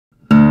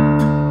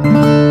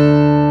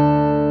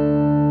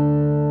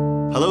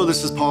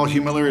this is Paul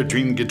Humiller at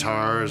Dream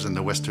Guitars in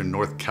the western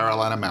North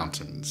Carolina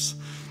mountains.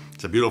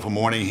 It's a beautiful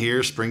morning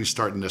here. Spring's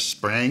starting to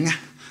spring,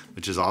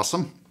 which is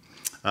awesome.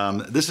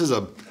 This is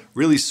a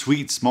really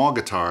sweet small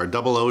guitar,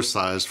 00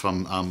 size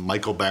from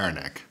Michael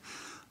Baranik.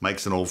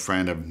 Mike's an old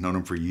friend. I've known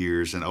him for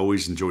years and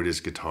always enjoyed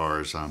his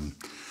guitars.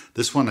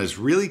 This one is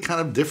really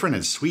kind of different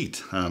and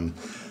sweet.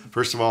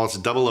 First of all, it's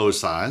a 00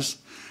 size,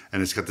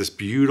 and it's got this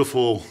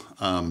beautiful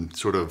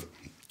sort of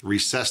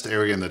recessed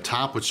area in the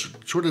top, which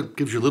sort of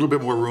gives you a little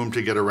bit more room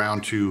to get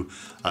around to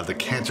the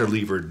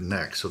cantilevered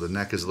neck. So the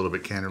neck is a little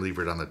bit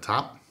cantilevered on the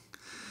top.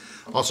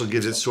 Also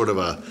gives it sort of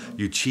a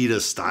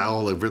Uchida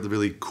style, a really,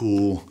 really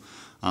cool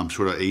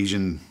sort of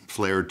Asian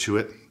flair to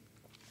it.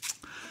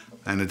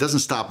 And it doesn't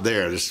stop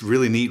there. There's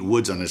really neat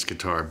woods on this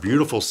guitar.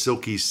 Beautiful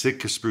silky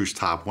Sitka spruce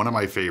top, one of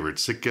my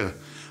favorites. Sitka,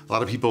 a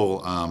lot of people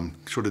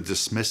sort of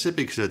dismiss it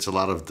because it's a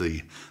lot of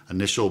the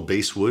initial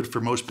base wood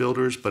for most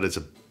builders, but it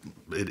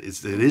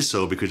is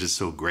so because it's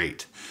so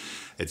great.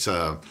 It's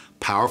a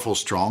powerful,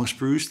 strong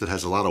spruce that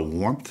has a lot of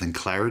warmth and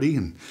clarity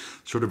and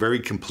sort of very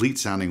complete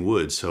sounding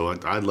wood. So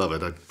I love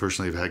it. I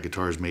personally have had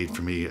guitars made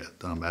for me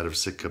out of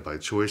Sitka by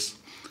choice.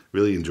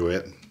 Really enjoy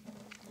it.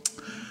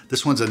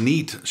 This one's a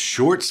neat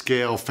short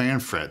scale fan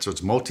fret, so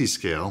it's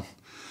multi-scale.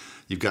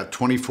 You've got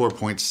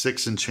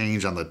 24.6 and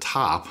change on the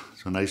top,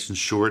 so nice and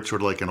short,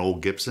 sort of like an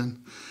old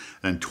Gibson,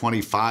 and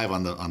 25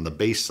 on the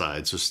bass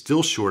side, so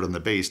still short on the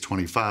bass,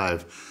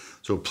 25.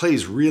 So it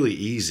plays really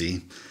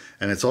easy,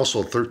 and it's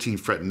also a 13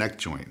 fret neck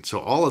joint. So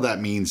all of that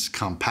means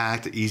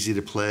compact, easy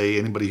to play.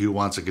 Anybody who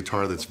wants a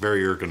guitar that's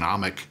very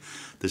ergonomic,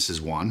 this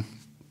is one.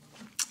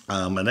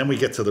 And then we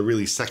get to the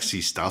really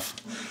sexy stuff.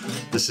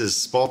 This is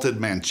Spalted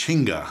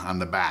Manchinga on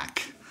the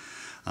back.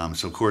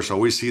 So of course,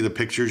 always see the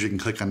pictures. You can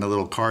click on the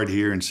little card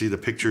here and see the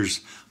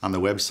pictures on the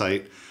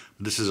website.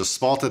 This is a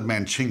Spalted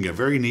Manchinga,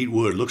 very neat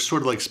wood. Looks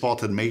sort of like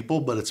spalted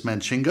maple, but it's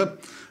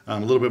Manchinga. A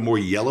little bit more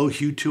yellow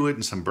hue to it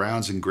and some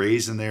browns and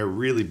grays in there.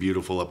 Really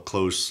beautiful up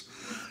close.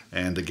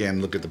 And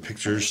again, look at the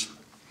pictures.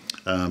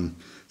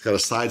 It's got a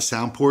side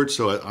sound port,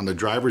 so on the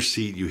driver's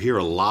seat, you hear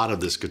a lot of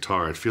this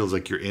guitar. It feels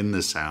like you're in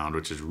the sound,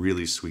 which is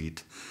really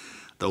sweet.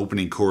 The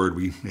opening chord,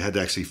 we had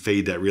to actually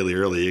fade that really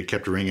early. It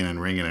kept ringing and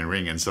ringing and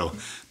ringing, so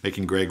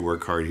making Greg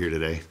work hard here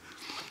today.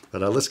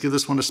 But let's give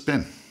this one a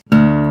spin.